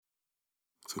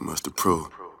Too much to prove.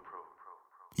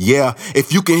 Yeah,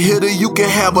 if you can hit her, you can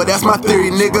have her, that's my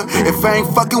theory, nigga. If I ain't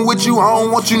fucking with you, I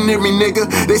don't want you near me, nigga.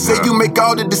 They say you make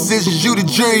all the decisions, you the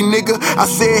jury, nigga. I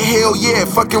said hell yeah,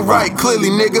 fucking right,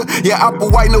 clearly, nigga. Yeah,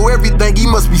 Applewhite know everything, he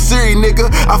must be serious, nigga.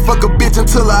 I fuck a bitch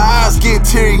until her eyes get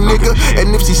teary, nigga.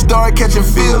 And if she start catching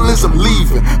feelings, I'm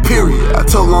leaving, period. I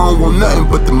told her I don't want nothing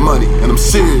but the money, and I'm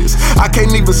serious. I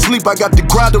can't even sleep, I got the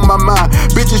grind on my mind.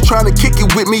 Bitches trying to kick it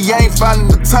with me, I ain't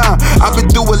finding the time. I've been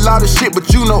through a lot of shit,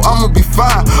 but you know I'ma be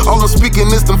fine. All I'm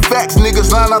speaking is them facts,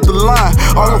 niggas line out the line.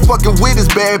 All I'm fucking with is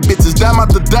bad bitches, dime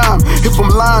out the dime. If I'm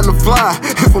lying, I'm flying.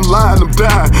 If I'm lying, I'm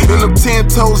dying. And I'm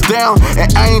 10 toes down, and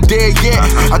I ain't there yet.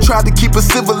 I tried to keep it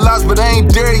civilized, but I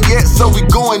ain't there yet. So we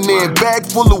going there, bag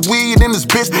full of weed in this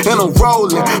bitch, and I'm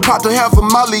rolling. Popped a half a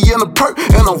molly in a perk,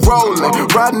 and I'm rolling.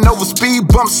 Riding over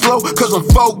speed bumps slow, cause I'm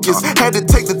focused. Had to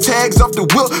take the tags off the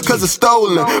wheel, cause it's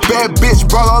stolen. Bad bitch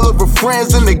brought all of her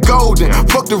friends, and they golden.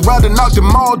 Fucked around and knocked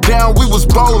them all down, we was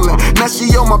bowling. Now she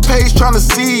on my page trying to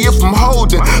see if I'm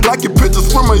holding. Like your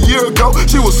pictures from a year ago,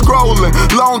 she was scrolling.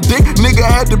 Long dick, nigga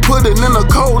had to put it in a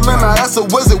colon. I asked her,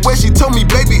 was it where? She told me,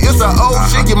 baby, it's an old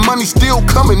shit. Your money still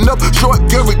coming up. Short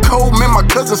Garrett Coleman, my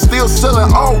cousin still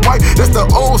selling all white. That's the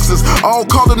oldest. All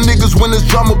call them niggas when it's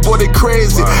drama, boy, they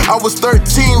crazy. I was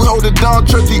 13, holding down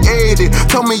Churchy 80.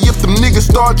 Told me if them niggas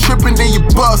start tripping, then you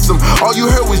bust them. All you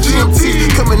heard was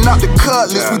GMT coming out the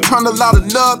cutlass. We turned a lot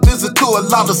of love this into a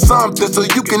lot of something. So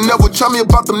you can never tell me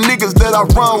about them niggas that I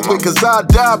run with, cause I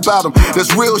die about them.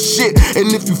 That's real shit.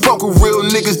 And if you fuck with real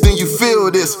niggas, then you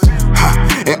feel this.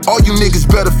 And all you niggas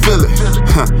better feel it.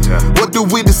 What do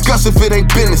we discuss if it ain't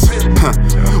business?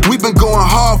 We been going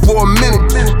hard for a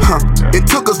minute. It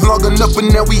took us long enough, but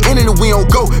now we in it and we don't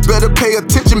go. Better pay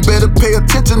attention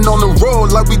on the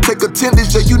road. Like we take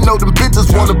attendance, yeah, you know them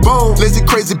bitches wanna bone. Lazy,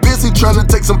 crazy, busy, trying to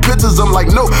take some pictures. I'm like,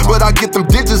 no, but I get them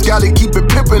digits, gotta keep it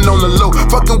pimpin' on the low.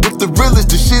 Fucking with the realest,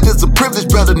 the shit is a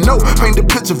privilege, better know. Paint the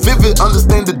picture vivid,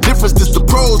 understand the difference. This the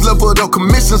pros level, though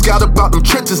commissions got about them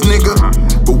trenches, nigga.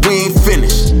 But we ain't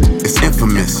finished, it's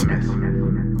infamous.